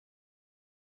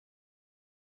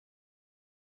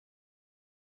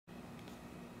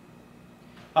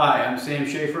Hi, I'm Sam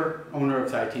Schaefer, owner of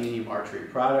Titanium Archery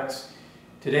Products.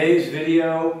 Today's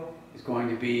video is going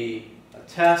to be a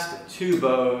test of two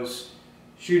bows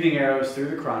shooting arrows through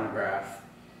the chronograph.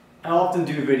 I often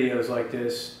do videos like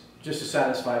this just to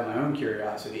satisfy my own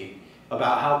curiosity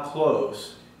about how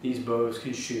close these bows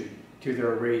can shoot to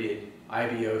their rated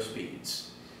IBO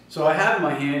speeds. So I have in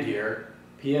my hand here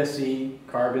PSE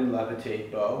Carbon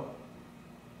Levitate bow.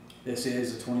 This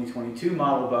is a 2022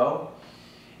 model bow.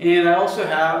 And I also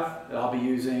have, that I'll be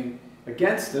using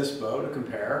against this bow to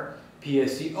compare,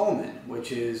 PSE Omen,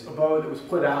 which is a bow that was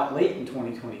put out late in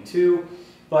 2022,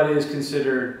 but is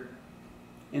considered,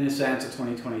 in a sense, a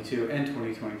 2022 and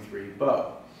 2023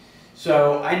 bow.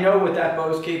 So I know what that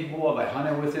bow is capable of. I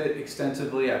hunted with it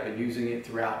extensively. I've been using it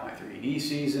throughout my 3D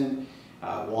season,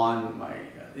 won my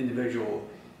individual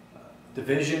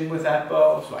division with that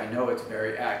bow, so I know it's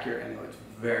very accurate and it's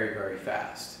very, very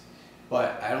fast.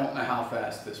 But I don't know how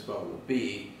fast this bow will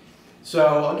be.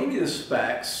 So I'll give you the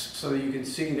specs so that you can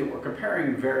see that we're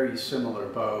comparing very similar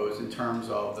bows in terms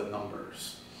of the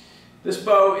numbers. This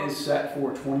bow is set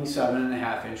for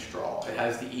 27.5-inch draw. It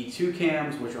has the E2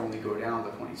 cams, which only go down to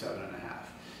 27.5,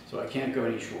 so I can't go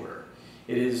any shorter.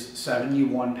 It is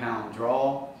 71-pound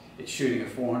draw. It's shooting a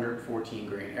 414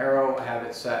 grain arrow. I have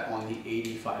it set on the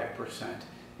 85%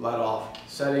 let-off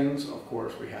settings. Of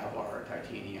course, we have our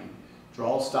titanium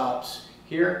draw stops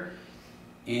here,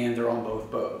 and they're on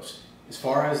both bows. As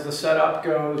far as the setup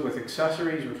goes with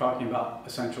accessories, we're talking about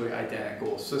essentially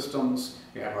identical systems.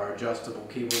 We have our adjustable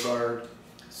cable guard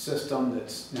system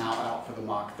that's now out for the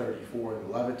Mach 34,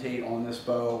 the Levitate on this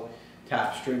bow.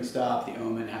 Tap string stop. The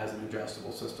Omen has an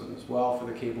adjustable system as well for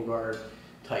the cable guard.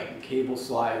 Tighten cable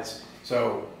slides.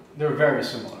 So they're very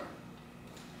similar.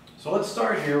 So let's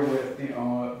start here with the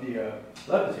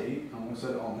Levitate, I almost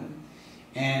said Omen,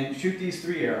 and shoot these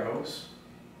three arrows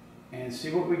and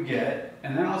see what we get.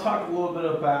 And then I'll talk a little bit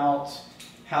about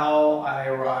how I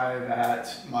arrive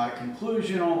at my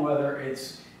conclusion on whether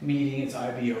it's meeting its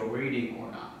IBO rating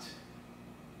or not.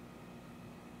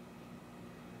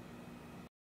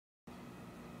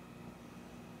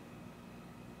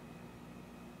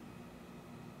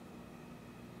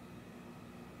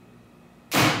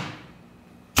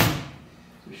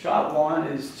 So shot one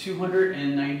is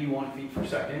 291 feet per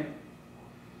second.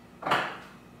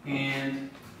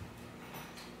 And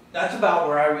that's about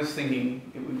where I was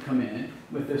thinking it would come in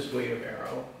with this weight of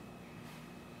arrow.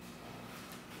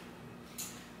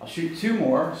 I'll shoot two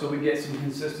more so we get some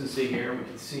consistency here. We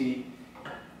can see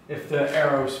if the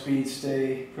arrow speeds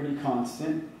stay pretty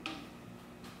constant.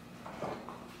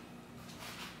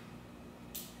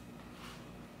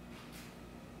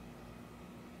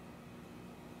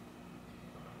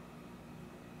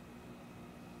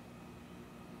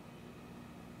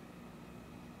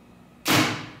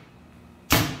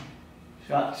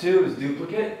 Shot two is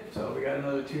duplicate, so we got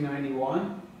another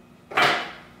 291.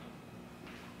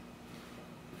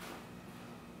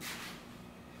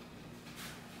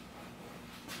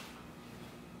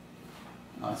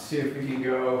 Let's see if we can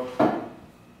go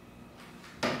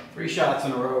 3 shots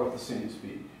in a row with the same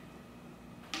speed.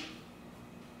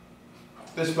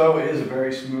 This bow is a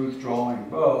very smooth drawing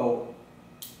bow,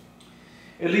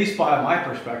 at least by my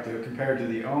perspective, compared to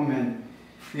the Omen.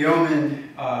 The Omen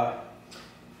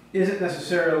isn't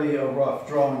necessarily a rough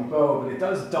drawing bow, but it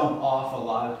does dump off a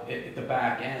lot at the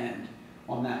back end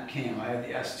on that cam. I have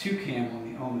the S2 cam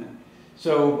on the Omen.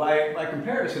 So by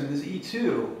comparison, this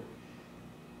E2,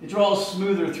 it draws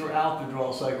smoother throughout the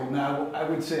draw cycle. Now, I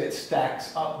would say it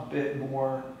stacks up a bit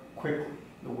more quickly,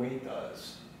 the weight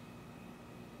does.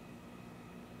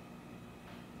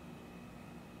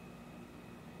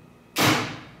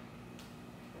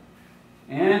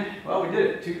 And, well, we did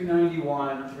it.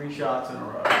 291, 3 shots in a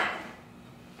row.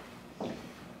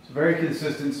 So very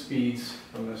consistent speeds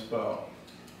from this bow.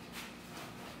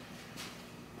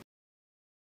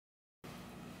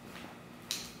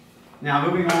 Now,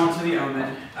 moving on to the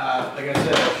Omen. Like I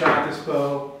said, I've shot this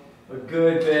bow a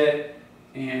good bit,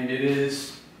 and it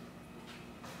is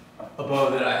a bow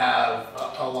that I have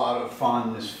a lot of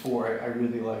fondness for. I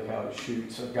really like how it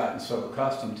shoots. I've gotten so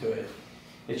accustomed to it.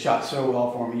 It shot so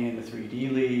well for me in the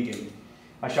 3D League, and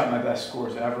I shot my best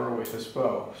scores ever with this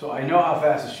bow. So I know how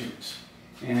fast it shoots.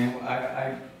 And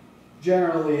I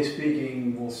generally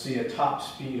speaking, will see a top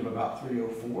speed of about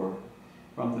 304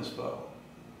 from this bow.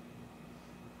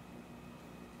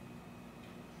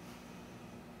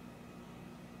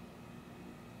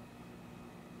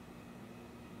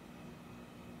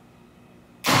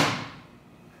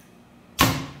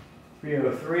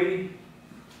 .303.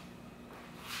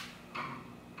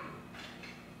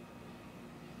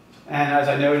 And as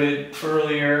I noted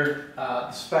earlier,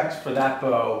 the specs for that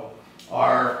bow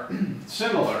are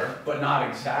similar, but not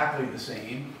exactly the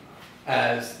same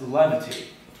as the Levitate.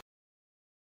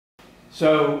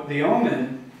 So the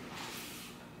Omen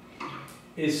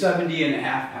is 70.5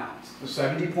 pounds. So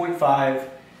 70.5,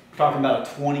 talking about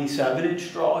a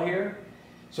 27-inch draw here.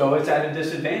 So it's at a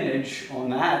disadvantage on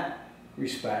that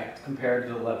respect compared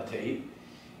to the Levitate.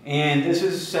 And this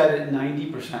is set at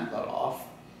 90% let off.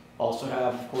 Also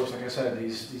have, of course, like I said,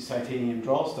 these titanium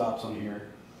draw stops on here.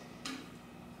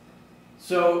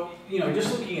 So,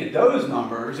 just looking at those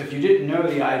numbers, if you didn't know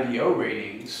the IBO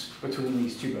ratings between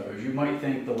these two bows, you might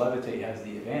think the Levitate has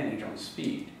the advantage on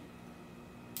speed.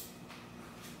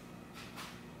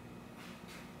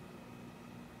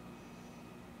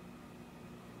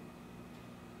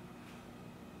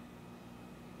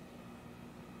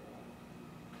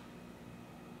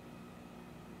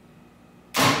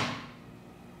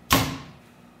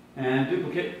 And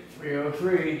duplicate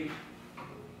 303.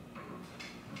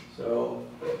 So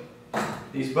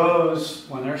these bows,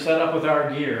 when they're set up with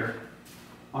our gear,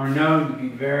 are known to be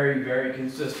very, very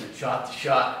consistent, shot to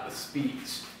shot with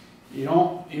speeds. You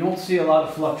don't see a lot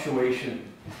of fluctuation,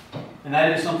 and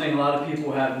that is something a lot of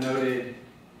people have noted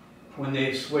when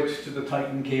they've switched to the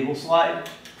Titan cable slide,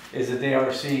 is that they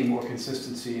are seeing more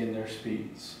consistency in their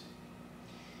speeds.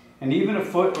 And even a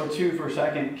foot or two per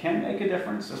second can make a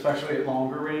difference, especially at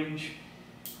longer range,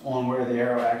 on where the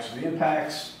arrow actually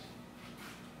impacts.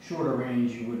 Shorter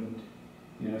range, you wouldn't,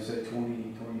 say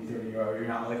 20, 30 yards, you're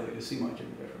not likely to see much of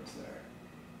a difference there.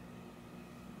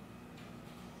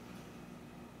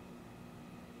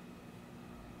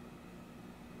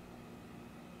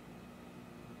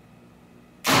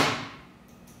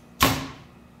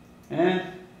 And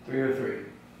 303.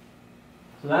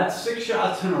 So that's 6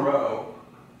 shots in a row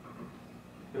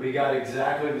that we got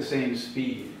exactly the same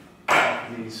speed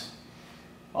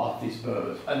off these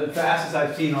bows. The fastest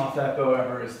I've seen off that bow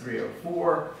ever is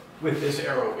 304 with this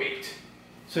arrow weight.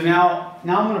 So now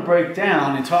I'm going to break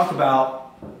down and talk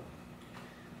about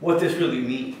what this really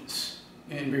means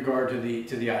in regard to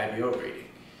the IBO rating.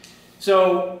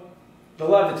 So the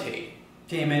Levitate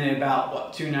came in at about,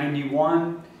 what,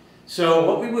 291? So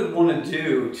what we would want to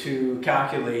do to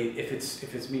calculate if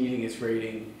it's meeting its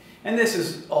rating, and this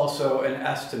is also an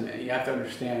estimate. You have to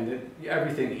understand that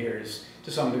everything here is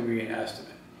to some degree an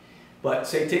estimate. But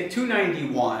say take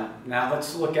 291, now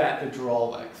let's look at the draw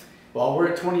length. Well, we're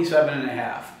at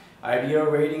 27.5. IBO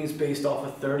rating is based off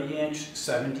a 30-inch,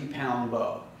 70-pound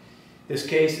bow. This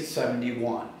case, it's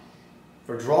 71.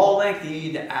 For draw length, you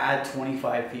need to add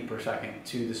 25 feet per second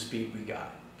to the speed we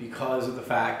got because of the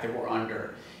fact that we're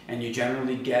under. And you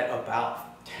generally get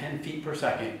about 10 feet per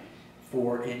second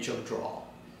for inch of draw.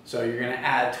 So you're going to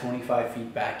add 25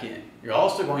 feet back in. You're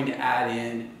also going to add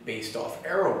in based off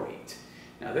arrow weight.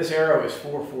 Now this arrow is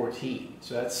 414,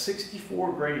 so that's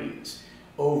 64 grains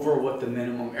over what the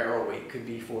minimum arrow weight could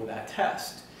be for that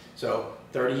test. So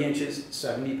 30 inches,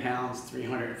 70 pounds,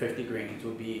 350 grains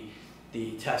would be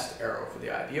the test arrow for the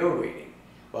IBO rating.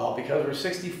 Well, because we're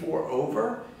 64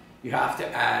 over, you have to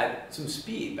add some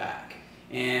speed back.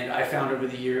 And I found over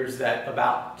the years that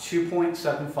about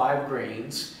 2.75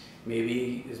 grains,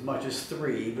 maybe as much as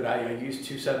 3, but I use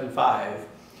 275.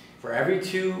 For every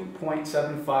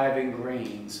 2.75 in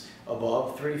grains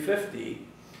above 350,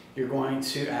 you're going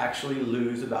to actually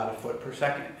lose about a foot per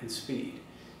second in speed.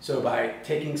 So by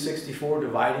taking 64,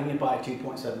 dividing it by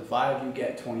 2.75, you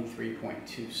get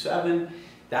 23.27.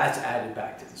 That's added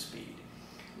back to the speed.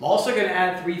 I'm also going to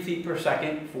add 3 feet per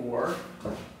second for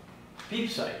peep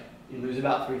sight. You lose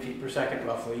about 3 feet per second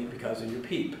roughly because of your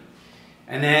peep.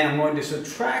 And then I'm going to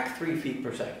subtract 3 feet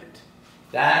per second.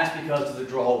 That's because of the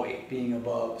draw weight being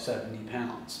above 70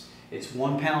 pounds. It's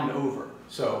 1 pound over.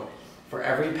 So for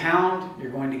every pound,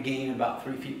 you're going to gain about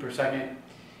 3 feet per second.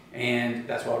 And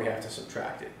that's why we have to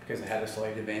subtract it, because it had a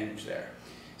slight advantage there.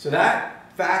 So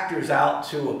that factors out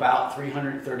to about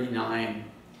 339,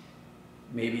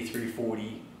 maybe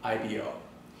 340 IBO,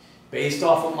 based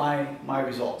off of my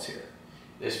results here.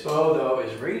 This bow, though,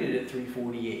 is rated at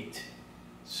 348.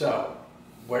 So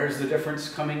where's the difference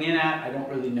coming in at? I don't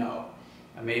really know.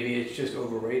 Maybe it's just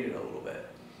overrated a little bit.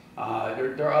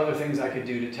 There are other things I could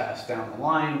do to test down the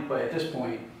line, but at this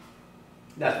point,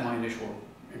 that's my initial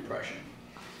impression.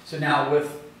 So now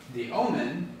with the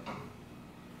Omen,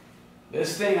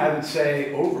 this thing I would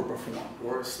say overperformed,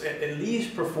 or at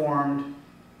least performed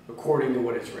according to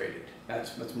what it's rated.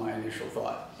 That's my initial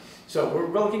thought. So we're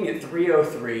looking at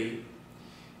 303.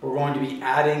 We're going to be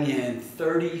adding in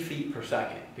 30 feet per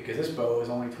second because this bow is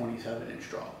only 27-inch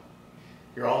draw.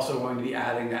 You're also going to be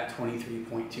adding that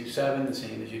 23.27, the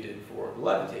same as you did for the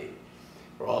Levitate.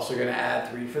 We're also going to add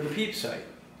 3 for the peep sight.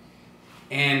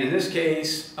 And in this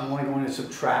case, I'm only going to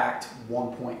subtract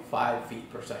 1.5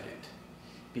 feet per second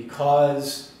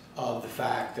because of the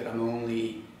fact that I'm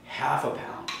only half a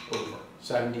pound over,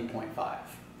 70.5.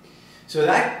 So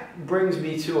that brings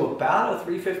me to about a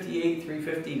 358,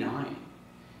 359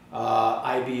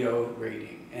 IBO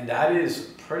rating. And that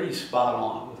is pretty spot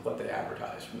on with what they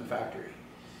advertise from the factory.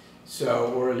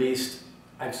 So, or at least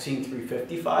I've seen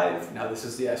 355. Now this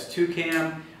is the S2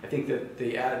 cam. I think that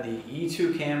the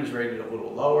E2 cam is rated a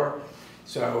little lower.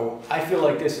 So I feel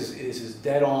like this is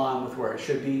dead on with where it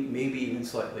should be, maybe even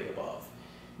slightly above.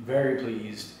 Very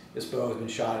pleased. This bow has been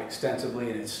shot extensively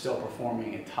and it's still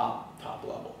performing at top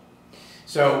level.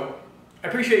 So I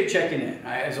appreciate you checking in.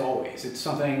 As always, it's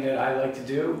something that I like to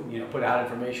do, put out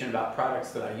information about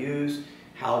products that I use,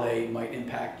 how they might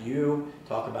impact you,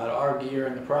 talk about our gear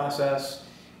in the process,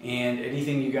 and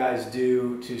anything you guys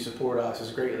do to support us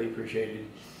is greatly appreciated.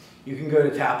 You can go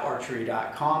to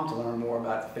taparchery.com to learn more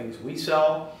about the things we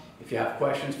sell. If you have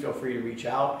questions, feel free to reach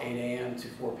out, 8 a.m. to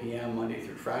 4 p.m. Monday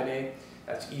through Friday.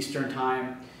 That's Eastern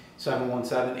Time,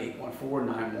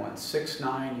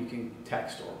 717-814-9169. You can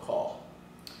text or call.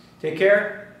 Take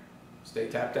care. Stay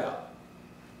tapped out.